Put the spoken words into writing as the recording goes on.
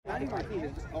think my team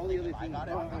is all the other teams.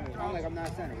 I'm like, I'm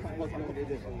not center. We're supposed to go do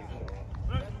this.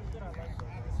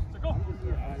 Go!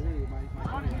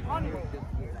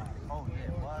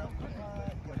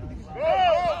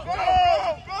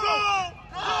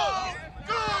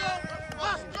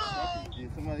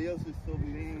 Somebody else is so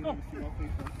mean.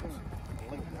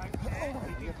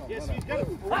 Yes, he's got it.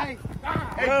 Right.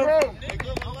 Hey, bro.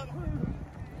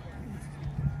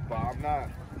 But I'm not.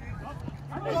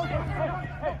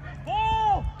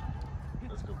 Ball!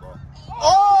 Let's go, ball.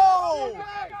 Oh!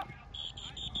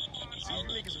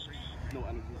 No, I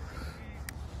don't.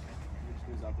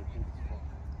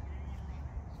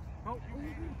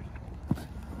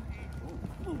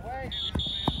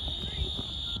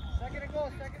 Second and goal,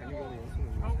 second and goal.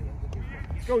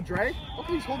 Let's go, Dre.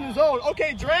 Okay, he's holding his own.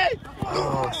 Okay, Dre.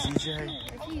 Oh, CJ.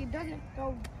 If he doesn't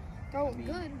throw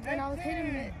good, then I'll hit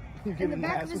him in the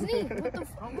back of his knee. What the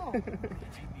fuck? No.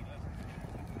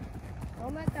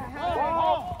 Don't let that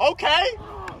happen. Okay.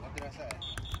 What did I say?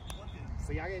 So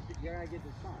y'all gotta get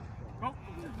this shot.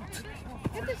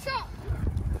 Get the shot.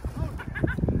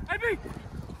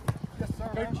 Yes, sir.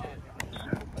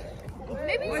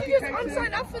 Maybe you should just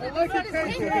unsign up for the defense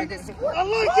team for this sport. I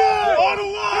like it. On the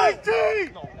line, T.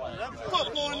 What's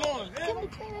going on, Give him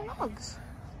cleaning nugs.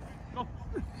 Come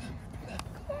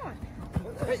on.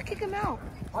 Just kick him out.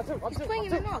 He's playing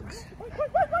in the nugs.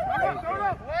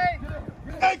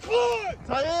 Hey, Claude.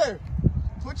 Tyre,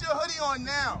 put your hoodie on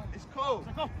now. It's cold.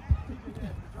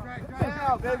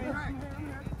 Now, baby.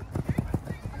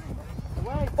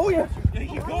 Oh, yeah.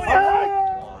 Keep going.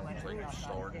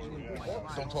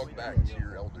 Don't talk back to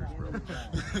your elders, bro.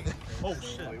 Oh,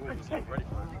 shit.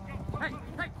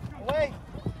 Wait.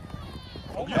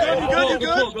 You good? You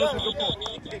good?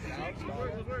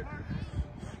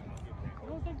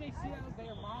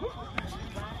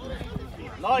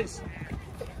 Nice.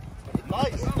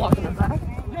 Nice. You're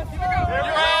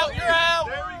out. You're out.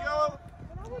 There we go.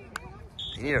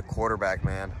 You need a quarterback,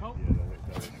 man.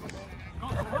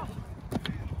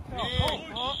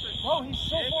 Oh, he's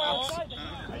so far outside.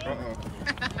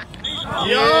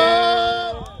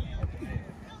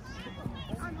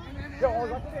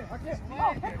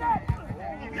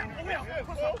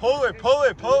 Pull it, pull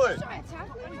it, pull it.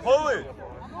 Pull it.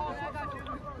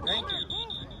 Thank you.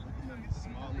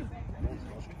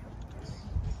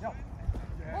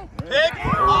 Pick.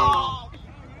 Oh.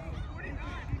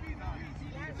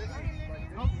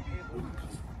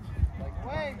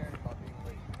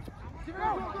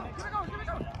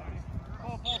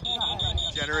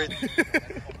 Degenerate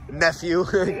nephew,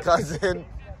 cousin.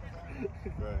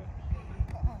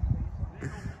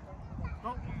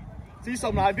 See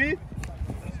something, Ivy?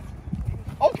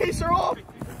 Okay, sir, off.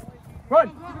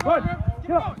 Run, run.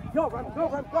 Get up. Go, run, go,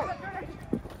 run, go.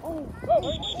 Oh, go.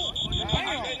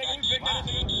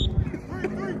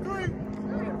 Three.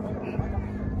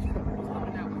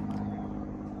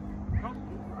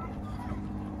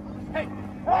 Hey.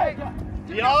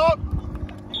 Yup.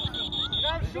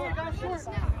 Got short.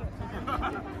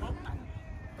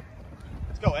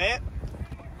 Let's go, Ant.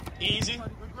 Easy.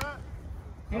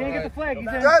 He didn't get the flag. He's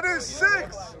in. That is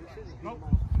 6.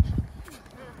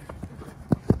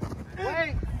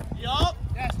 Wait. Yup.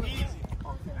 That's easy.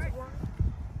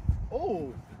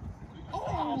 Oh.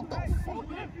 Oh, the fuck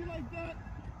if you like that?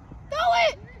 Throw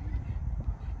it!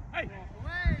 Hey.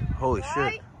 Holy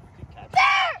shit.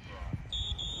 There!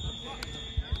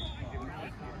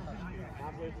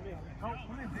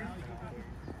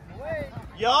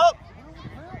 Yup.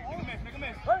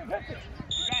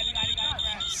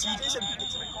 CJ's in.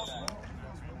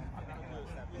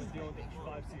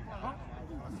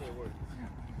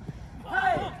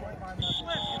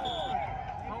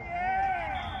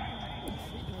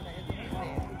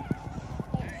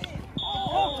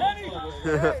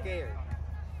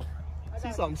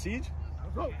 See something, Siege?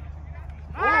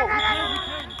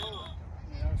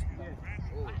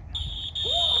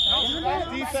 That's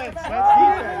defense. That's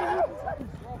defense.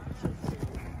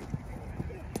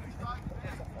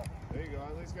 There you go.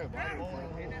 At least got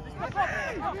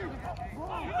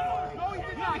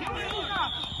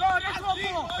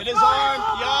Hit his arm.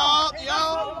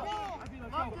 Yup.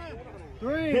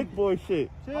 3. Big boy shit.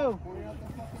 2.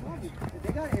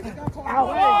 They got called. Ow.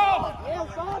 Yeah,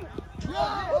 son.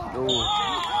 Ooh.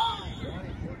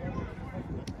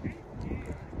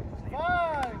 5.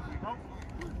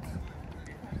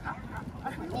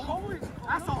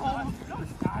 That's a home.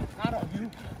 Not on you.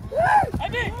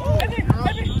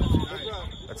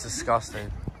 That's disgusting.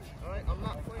 Alright, I'm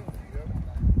not playing with you, yo.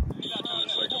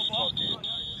 It's like I'm talking.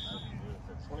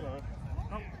 Hold on.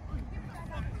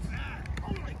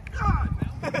 Oh my God.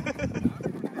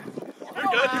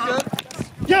 You're good.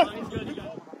 Yeah.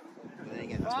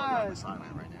 That's why we're on the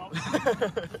sideline right now.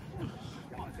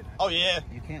 Oh, yeah.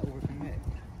 You can't overcommit.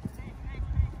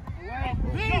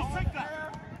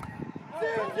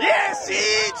 Yeah,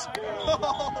 Siege!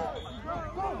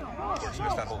 She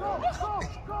missed that whole goal.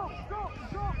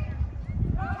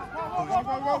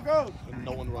 Go. And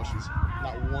no one rushes.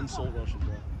 Not one soul rushes,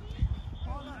 bro.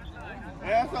 Hey,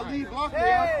 that's a lead blocker.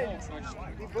 Hey.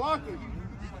 He's blocking.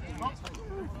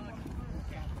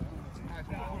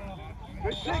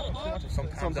 Good shit.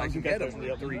 Sometimes you get those in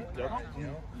the other 3. Yep.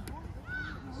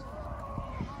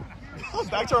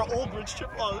 Back to our old bridge chip.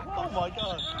 Oh my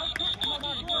god.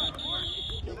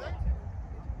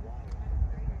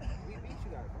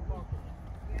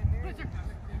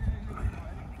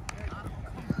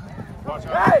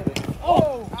 Hey!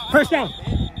 Oh! First down.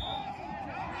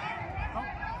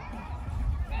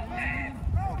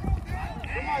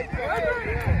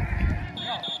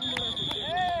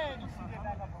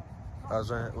 Was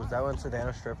that when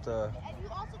Sedano stripped No,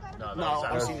 that No, was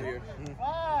our our senior year.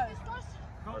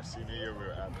 Our senior year, we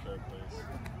were at third place.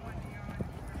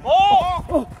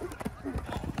 Oh!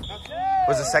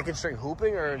 Was the second string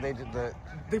hooping or they did the?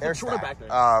 They put shorter back there.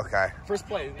 Oh, okay. First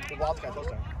play, the Wildcat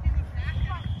touchdown.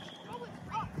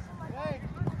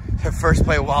 The first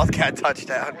play Wildcat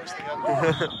touchdown.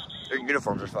 Their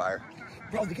uniforms are fire.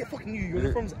 Bro, they get fucking new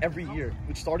uniforms every year,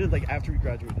 which started like after we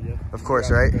graduated, yeah. Of course,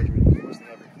 right? First thing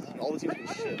ever. And all the teams been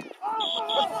shit.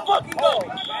 Let's fucking go!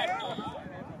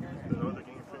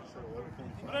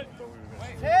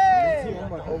 Hey!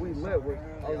 Oh, we lit. I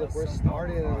was like, we're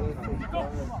starting.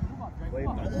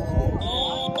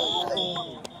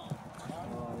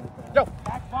 Yo!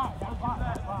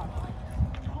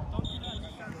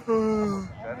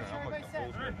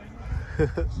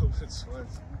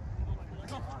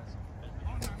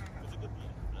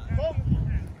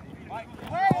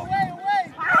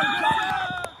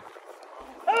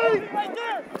 Hey, right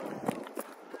there!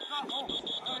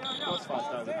 Plus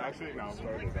 5,000. Actually, no, I'm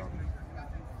sorry.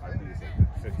 I think it's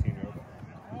like 15 euro.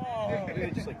 Yeah,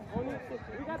 just like, We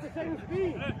got the same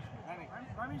speed.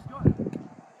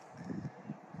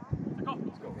 oh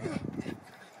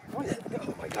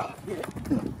my god.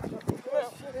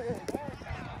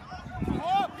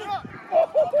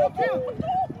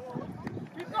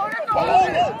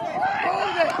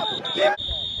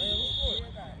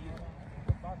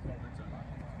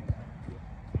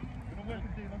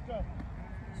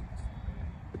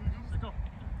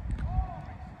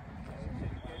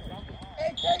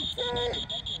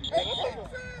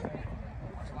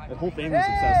 The whole family's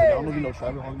obsessed. Like, I don't know if you know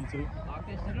Trevor Harvey too.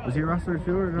 Was he a wrestler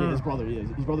too or no? Yeah, his brother is.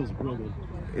 His brother was real good.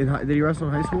 Did he wrestle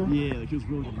in high school? Yeah, like he was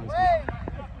really good in high school.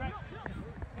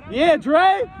 Yeah,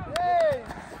 Dre!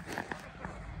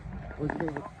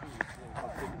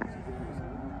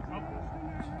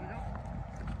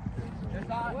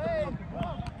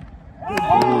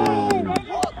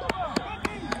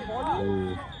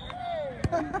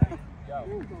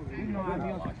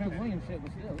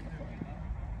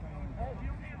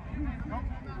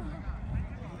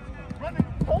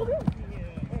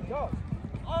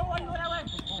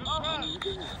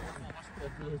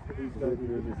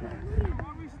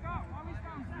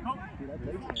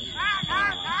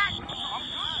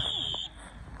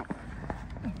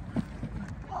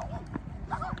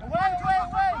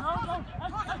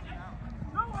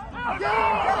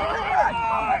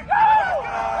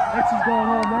 That's what's going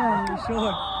on now.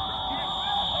 Sure.